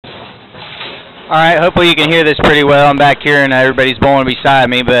Alright, hopefully you can hear this pretty well. I'm back here and everybody's bowling beside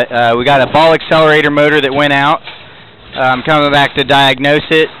me, but we got a ball accelerator motor that went out. I'm coming back to diagnose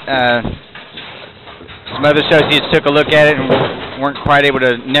it. Some other associates took a look at it and weren't quite able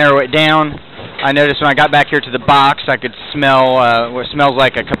to narrow it down. I noticed when I got back here to the box, I could smell what smells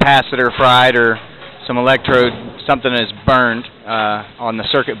like a capacitor fried or some electrode, something is burned on the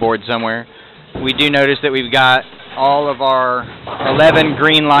circuit board somewhere. We do notice that we've got all of our 11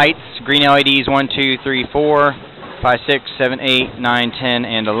 green lights, green LEDs, 1, 2, 3, 4, 5, 6, 7, 8, 9, 10,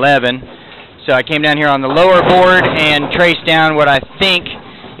 and 11. So I came down here on the lower board and traced down what I think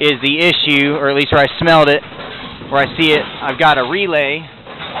is the issue, or at least where I smelled it, where I see it. I've got a relay.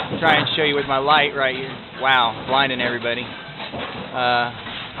 I'll try and show you with my light right here. Wow, blinding everybody.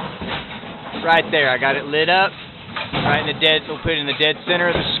 Right there, I got it lit up. Right in the dead, we'll put it in the dead center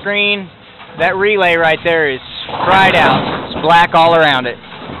of the screen. That relay right there is fried out. It's black all around it.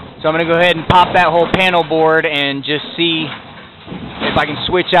 So I'm going to go ahead and pop that whole panel board and just see if I can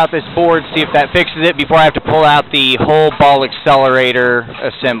switch out this board, see if that fixes it before I have to pull out the whole ball accelerator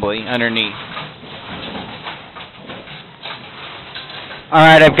assembly underneath.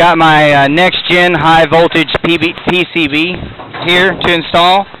 Alright, I've got my nexgen high voltage PCB here to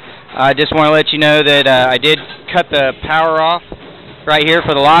install. I just want to let you know that I did cut the power off right here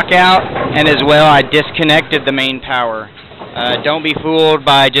for the lockout, and as well I disconnected the main power. Don't be fooled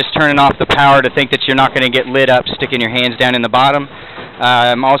by just turning off the power to think that you're not going to get lit up sticking your hands down in the bottom.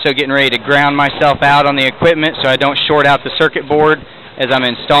 I'm also getting ready to ground myself out on the equipment so I don't short out the circuit board as I'm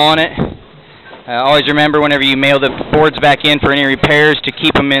installing it. Always remember whenever you mail the boards back in for any repairs to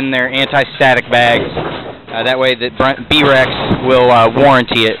keep them in their anti-static bags. That way the B-Rex will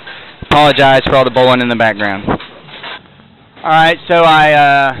warranty it. Apologize for all the bowling in the background. Alright, so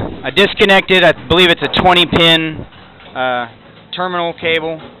I disconnected, I believe it's a 20-pin terminal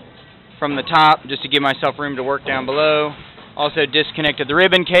cable from the top just to give myself room to work down below. Also disconnected the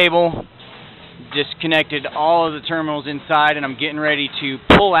ribbon cable, disconnected all of the terminals inside, and I'm getting ready to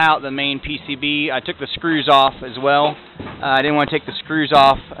pull out the main PCB. I took the screws off as well. I didn't want to take the screws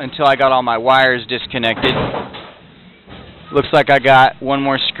off until I got all my wires disconnected. Looks like I got one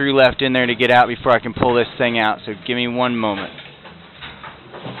more screw left in there to get out before I can pull this thing out, so give me one moment.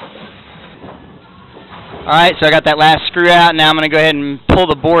 Alright, so I got that last screw out. Now I'm going to go ahead and pull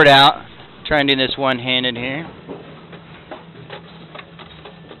the board out. Try and do this one-handed here.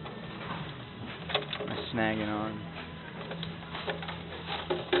 Snagging on.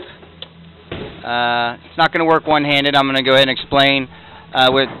 It's not going to work one-handed. I'm going to go ahead and explain.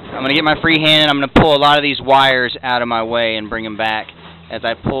 I'm going to get my free hand and I'm going to pull a lot of these wires out of my way and bring them back as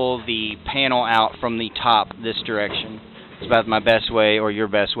I pull the panel out from the top this direction. It's about my best way, or your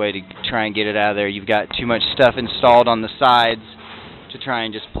best way, to try and get it out of there. You've got too much stuff installed on the sides to try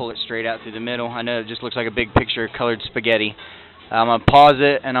and just pull it straight out through the middle. I know it just looks like a big picture of colored spaghetti. I'm going to pause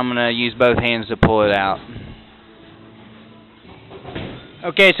it and I'm going to use both hands to pull it out.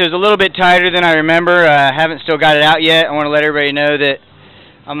 Okay, so it's a little bit tighter than I remember. I haven't still got it out yet. I want to let everybody know that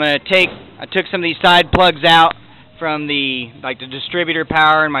I'm going to I took some of these side plugs out from the distributor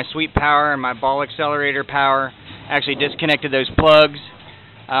power and my sweep power and my ball accelerator power. Actually disconnected those plugs.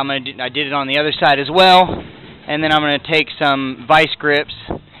 I did it on the other side as well. And then I'm going to take some vice grips,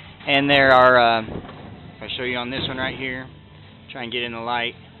 and there are, I'll show you on this one right here. Try and get in the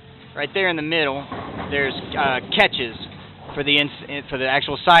light. Right there in the middle, there's catches for the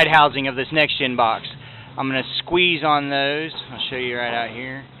actual side housing of this nexgen box. I'm going to squeeze on those. I'll show you right out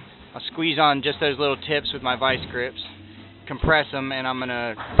here. I'll squeeze on just those little tips with my vice grips, compress them, and I'm going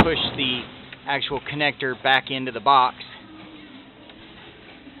to push the actual connector back into the box.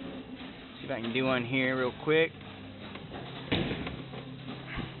 See if I can do one here real quick.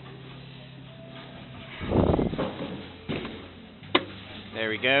 There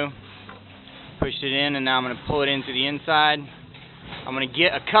we go. Pushed it in, and now I'm going to pull it into the inside. I'm going to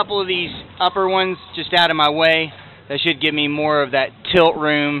get a couple of these upper ones just out of my way. That should give me more of that tilt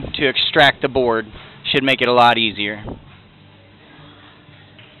room to extract the board. Should make it a lot easier.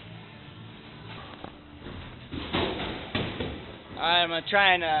 Alright, I'm going to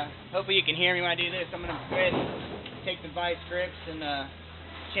try and, hopefully you can hear me when I do this. I'm going to go ahead and take the vice grips and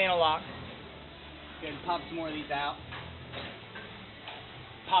channel lock. Go ahead and pop some more of these out.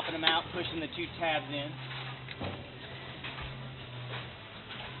 Popping them out, pushing the two tabs in.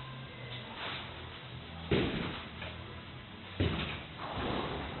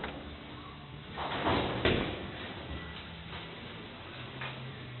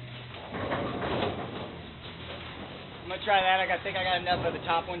 I'm going to try that. I think I got enough of the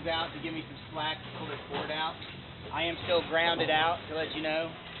top ones out to give me some slack to pull this board out. I am still grounded out, to let you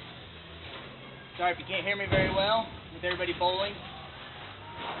know. Sorry if you can't hear me very well, with everybody bowling.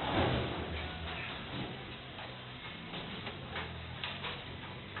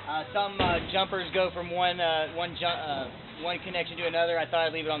 Some jumpers go from one connection to another. I thought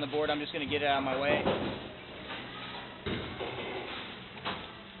I'd leave it on the board. I'm just going to get it out of my way.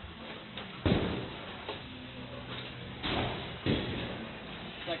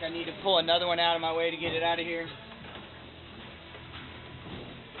 Looks like I need to pull another one out of my way to get it out of here.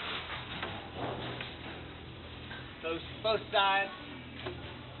 Both sides.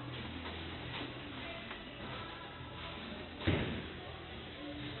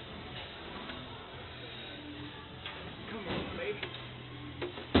 Come on, baby.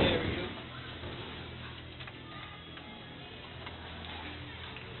 There we go.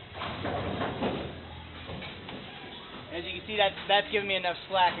 As you can see, that's giving me enough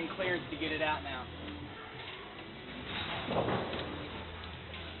slack and clearance to get it out now.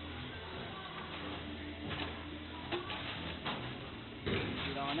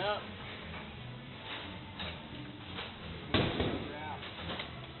 Up.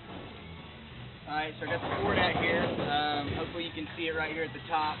 Alright, so I got the board out here. Hopefully you can see it right here at the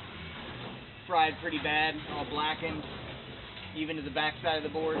top. Fried pretty bad, all blackened, even to the back side of the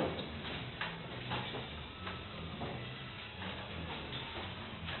board.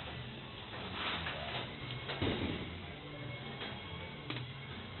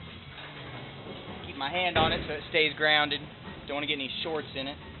 Keep my hand on it so it stays grounded. Don't want to get any shorts in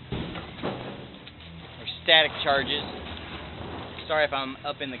it or static charges. Sorry if I'm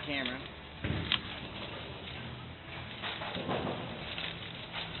up in the camera.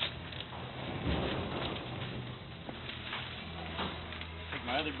 Take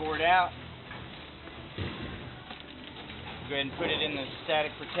my other board out. Go ahead and put it in the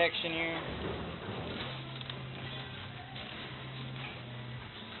static protection here.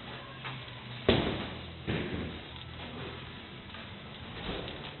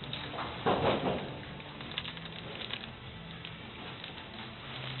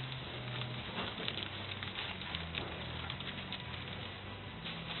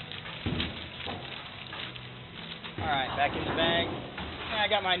 Alright, back in the bag. Now I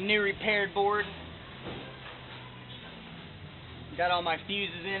got my new repaired board. Got all my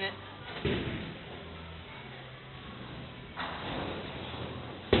fuses in it.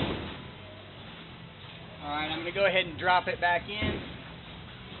 Alright, I'm going to go ahead and drop it back in.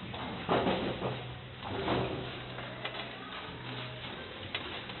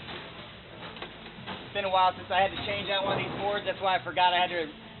 It's been a while since I had to change out one of these boards. That's why I forgot I had to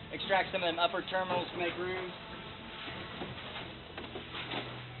extract some of them upper terminals to make room.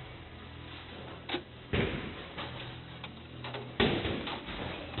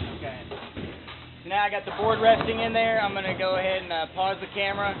 Now I got the board resting in there. I'm going to go ahead and pause the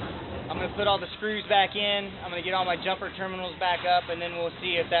camera. I'm going to put all the screws back in. I'm going to get all my jumper terminals back up, and then we'll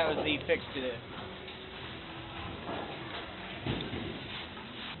see if that was the fix to this.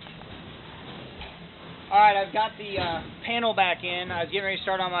 Alright, I've got the panel back in. I was getting ready to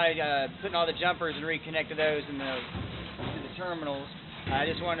start on my putting all the jumpers and reconnected those to the terminals. I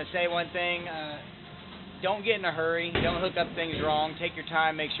just wanted to say one thing. Don't get in a hurry. Don't hook up things wrong. Take your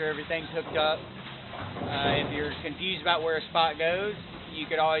time. Make sure everything's hooked up. If you're confused about where a spot goes, you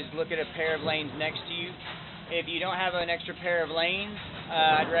could always look at a pair of lanes next to you. If you don't have an extra pair of lanes,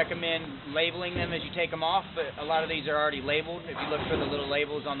 I'd recommend labeling them as you take them off, but a lot of these are already labeled. If you look for the little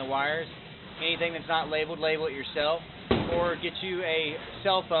labels on the wires, anything that's not labeled, label it yourself, or get you a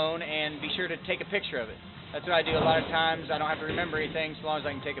cell phone and be sure to take a picture of it. That's what I do a lot of times. I don't have to remember anything so long as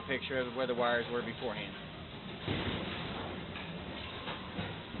I can take a picture of where the wires were beforehand.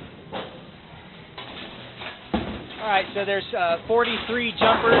 Alright, so there's 43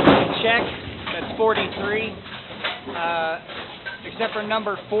 jumpers to check. That's 43. Except for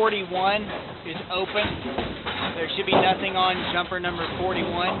number 41 is open. There should be nothing on jumper number 41.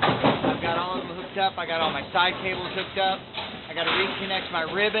 I've got all of them hooked up. I got all my side cables hooked up. I got to reconnect my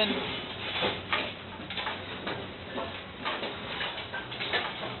ribbon.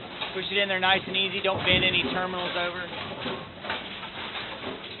 Push it in there nice and easy. Don't bend any terminals over.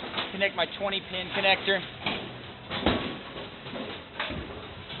 Connect my 20-pin connector.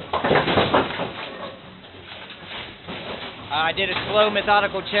 I did a slow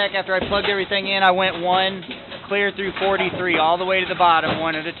methodical check after I plugged everything in. I went one clear through 43 all the way to the bottom,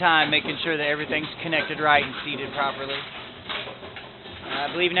 one at a time, making sure that everything's connected right and seated properly.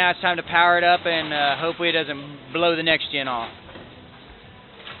 I believe now it's time to power it up, and hopefully it doesn't blow the nexgen off.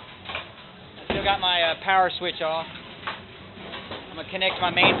 I still got my power switch off. I'm going to connect my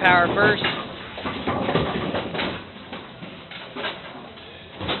main power first.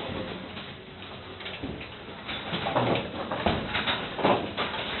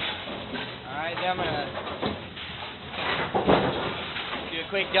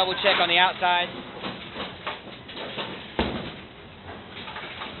 quick double check on the outside.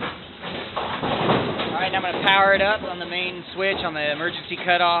 Alright, now I'm going to power it up on the main switch on the emergency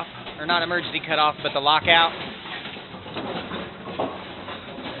cutoff, or not emergency cutoff, but the lockout.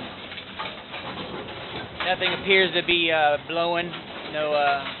 Nothing appears to be blowing, no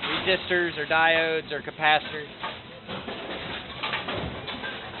resistors or diodes or capacitors.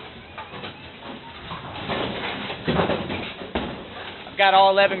 I've got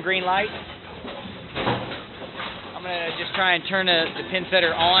all 11 green lights. I'm going to just try and turn the pin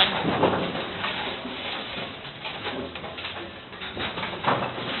setter on.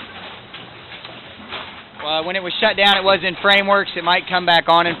 When it was shut down, it was in Frameworks. It might come back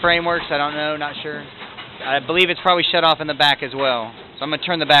on in Frameworks. I don't know, not sure. I believe it's probably shut off in the back as well. So I'm going to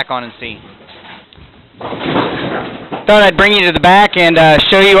turn the back on and see. Thought I'd bring you to the back and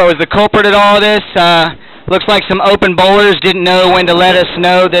show you what was the culprit at all of this. Looks like some open bowlers didn't know when to let us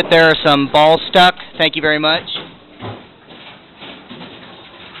know that there are some balls stuck. Thank you very much.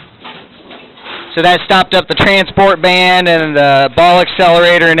 So that stopped up the transport band and the ball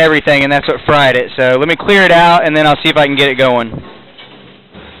accelerator and everything, and that's what fried it. So let me clear it out, and then I'll see if I can get it going.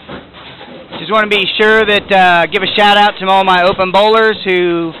 Just want to be sure that, give a shout out to all my open bowlers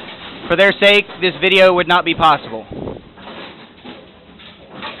who, for their sake, this video would not be possible.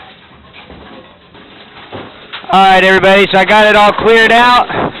 Alright everybody, so I got it all cleared out.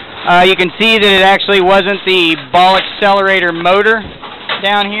 You can see that it actually wasn't the ball accelerator motor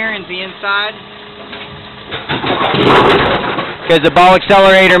down here in the inside, because the ball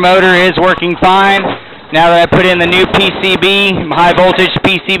accelerator motor is working fine. Now that I put in the new PCB, high voltage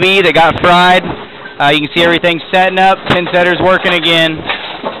PCB that got fried, you can see everything's setting up, pin setter's working again.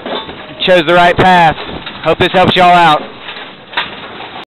 It chose the right path. Hope this helps y'all out.